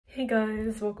Hey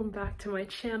guys, welcome back to my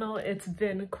channel. It's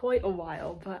been quite a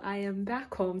while, but I am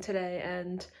back home today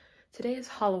and today is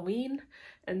Halloween,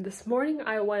 and this morning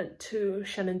I went to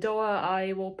Shenandoah.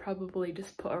 I will probably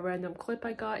just put a random clip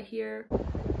I got here.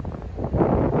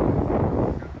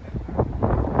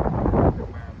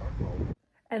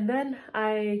 And then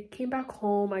I came back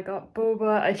home, I got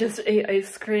boba, I just ate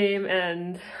ice cream,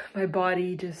 and my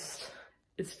body just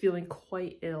is feeling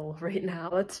quite ill right now.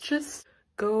 Let's just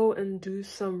go and do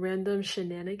some random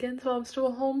shenanigans while I'm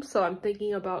still home. So I'm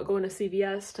thinking about going to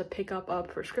CVS to pick up a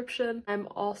prescription. I'm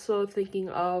also thinking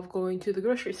of going to the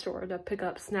grocery store to pick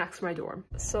up snacks for my dorm.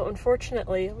 So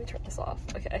unfortunately, let me turn this off.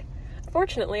 Okay.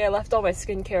 Unfortunately, I left all my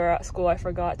skincare at school. I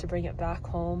forgot to bring it back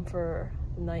home for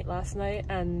the night last night.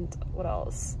 And what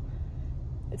else?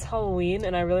 It's Halloween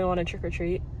and I really want to trick or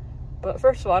treat. But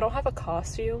first of all, I don't have a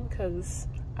costume because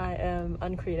I am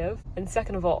uncreative. And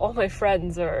second of all my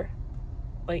friends are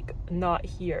like not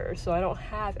here, so I don't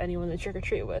have anyone to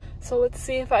trick-or-treat with. So let's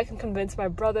see if I can convince my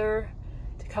brother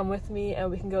to come with me and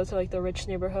we can go to like the rich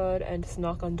neighborhood and just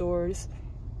knock on doors.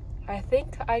 I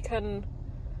think I can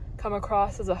come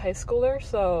across as a high schooler,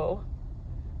 so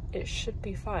it should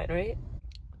be fine, right?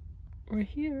 We're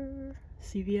here,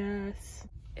 CVS.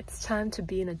 It's time to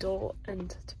be an adult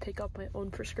and to pick up my own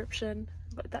prescription,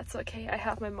 but that's okay. I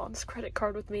have my mom's credit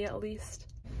card with me at least.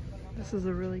 This is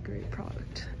a really great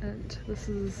product, and this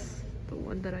is the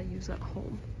one that I use at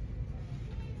home.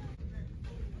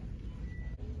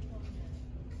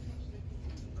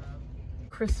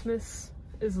 Christmas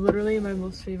is literally my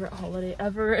most favorite holiday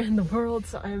ever in the world,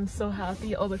 so I am so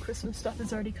happy all the Christmas stuff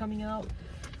is already coming out.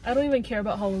 I don't even care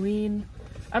about Halloween.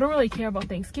 I don't really care about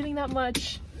Thanksgiving that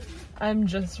much. I'm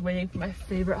just waiting for my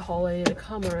favorite holiday to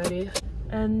come already.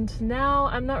 And now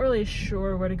I'm not really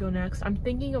sure where to go next. I'm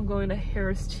thinking of going to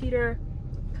Harris Teeter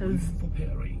because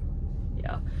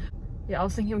yeah, I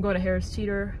was thinking of going to Harris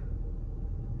Teeter.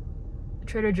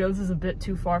 Trader Joe's is a bit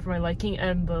too far for my liking,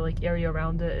 and the like area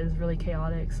around it is really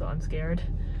chaotic, so I'm scared.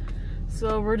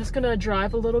 So we're just gonna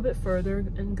drive a little bit further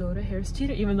and go to Harris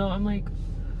Teeter, even though I'm like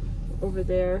over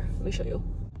there. Let me show you.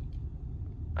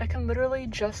 I can literally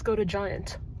just go to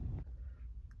Giant.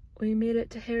 We made it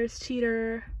to Harris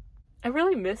Teeter. I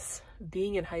really miss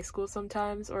being in high school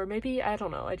sometimes, or maybe, I don't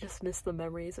know, I just miss the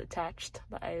memories attached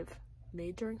that I've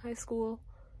made during high school.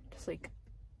 Just like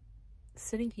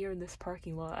sitting here in this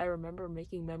parking lot, I remember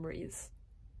making memories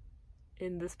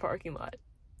in this parking lot.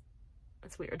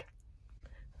 That's weird.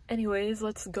 Anyways,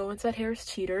 let's go inside Harris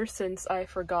Teeter since I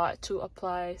forgot to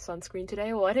apply sunscreen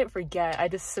today. Well, I didn't forget, I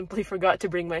just simply forgot to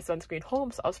bring my sunscreen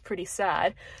home, so I was pretty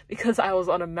sad because I was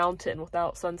on a mountain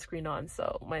without sunscreen on,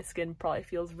 so my skin probably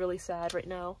feels really sad right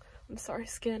now. I'm sorry,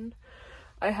 skin.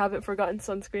 I haven't forgotten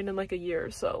sunscreen in like a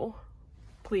year, so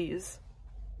please.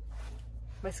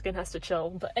 My skin has to chill.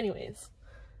 But anyways,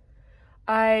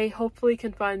 I hopefully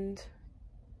can find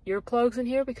earplugs in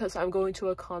here because I'm going to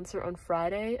a concert on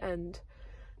Friday, and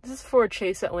this is for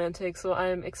Chase Atlantic, so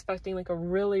I'm expecting like a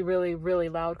really, really, really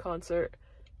loud concert.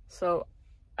 So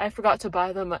I forgot to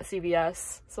buy them at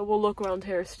CVS, so we'll look around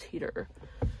Harris Teeter.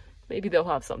 Maybe they'll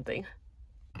have something.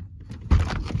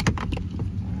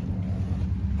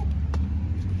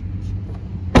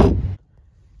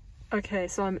 Okay,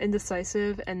 so I'm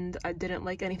indecisive and I didn't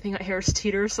like anything at Harris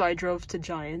Teeter, so I drove to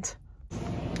Giant.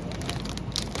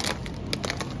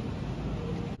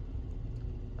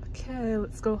 Okay,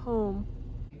 let's go home.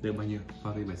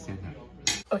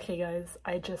 Okay guys,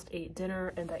 I just ate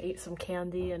dinner and I ate some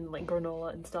candy and like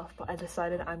granola and stuff, but I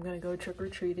decided I'm gonna go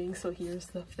trick-or-treating, so here's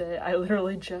the fit. I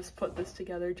literally just put this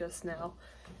together just now.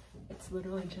 It's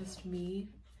literally just me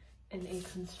in a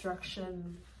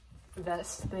construction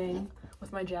vest thing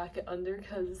with my jacket under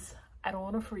because I don't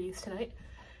want to freeze tonight.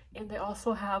 And I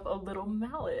also have a little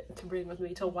mallet to bring with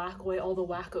me to whack away all the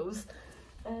wackos.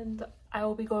 And I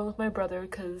will be going with my brother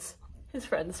because his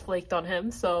friends flaked on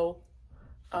him, so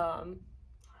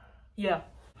yeah,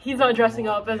 he's not dressing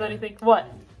up as anything. What?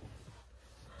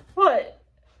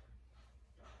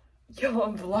 Yo,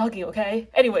 I'm vlogging, okay?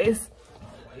 Anyways,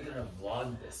 why are you gonna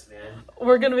vlog this, man?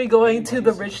 we're gonna be going to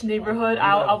the rich neighborhood.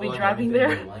 I'll be driving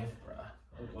there.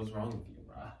 What's wrong with you,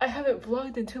 bruh? I haven't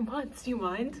vlogged in 2 months, do you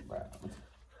mind? Bruh.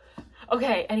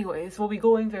 Okay, anyways, we'll be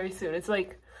going very soon. It's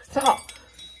like, stop!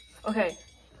 Okay.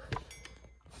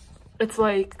 It's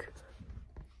like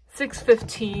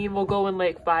 6:15, we'll go in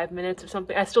like 5 minutes or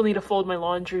something. I still need to fold my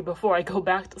laundry before I go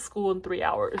back to school in 3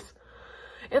 hours.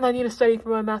 And I need to study for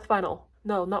my math final.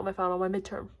 No, not my final, my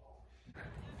midterm.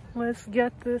 Let's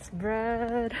get this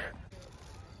bread.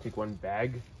 Take one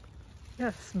bag.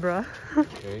 Yes, bruh.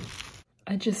 Okay.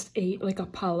 I just ate like a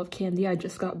pile of candy. I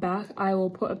just got back. I will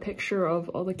put a picture of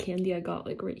all the candy I got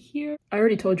like right here. I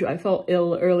already told you I felt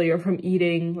ill earlier from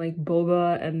eating like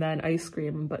boba and then ice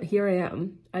cream, but here I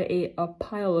am. I ate a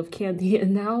pile of candy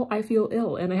and now I feel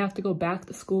ill and I have to go back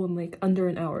to school in like under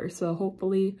an hour. So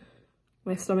hopefully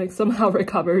my stomach somehow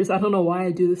recovers. I don't know why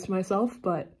I do this to myself,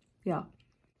 but yeah.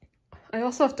 I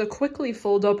also have to quickly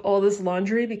fold up all this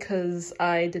laundry because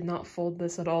I did not fold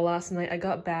this at all last night. I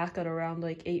got back at around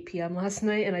like 8 p.m. last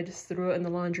night and I just threw it in the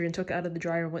laundry and took it out of the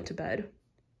dryer and went to bed.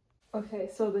 Okay,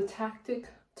 so the tactic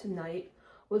tonight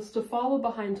was to follow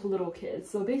behind little kids.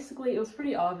 So basically it was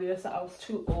pretty obvious that I was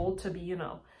too old to be, you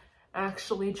know,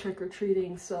 actually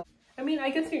trick-or-treating. So, I mean, I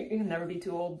guess you can never be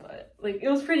too old, but like it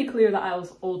was pretty clear that I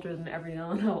was older than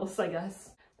everyone else, I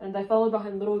guess. And I followed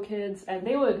behind little kids and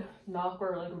they would knock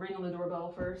or like ring on the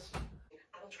doorbell first.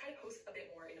 I will try to post a bit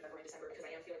more in November and December because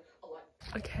I am feeling a lot.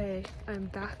 Okay, I'm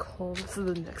back home. This is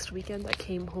the next weekend. I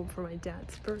came home for my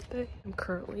dad's birthday. I'm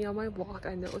currently on my walk.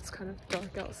 I know it's kind of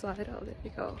dark outside. Oh, there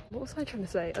you go. What was I trying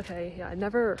to say? Okay, yeah, I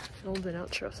never filmed an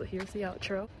outro, so here's the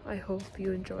outro. I hope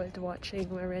you enjoyed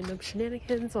watching my random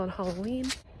shenanigans on Halloween.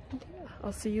 And yeah,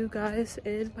 I'll see you guys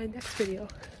in my next video.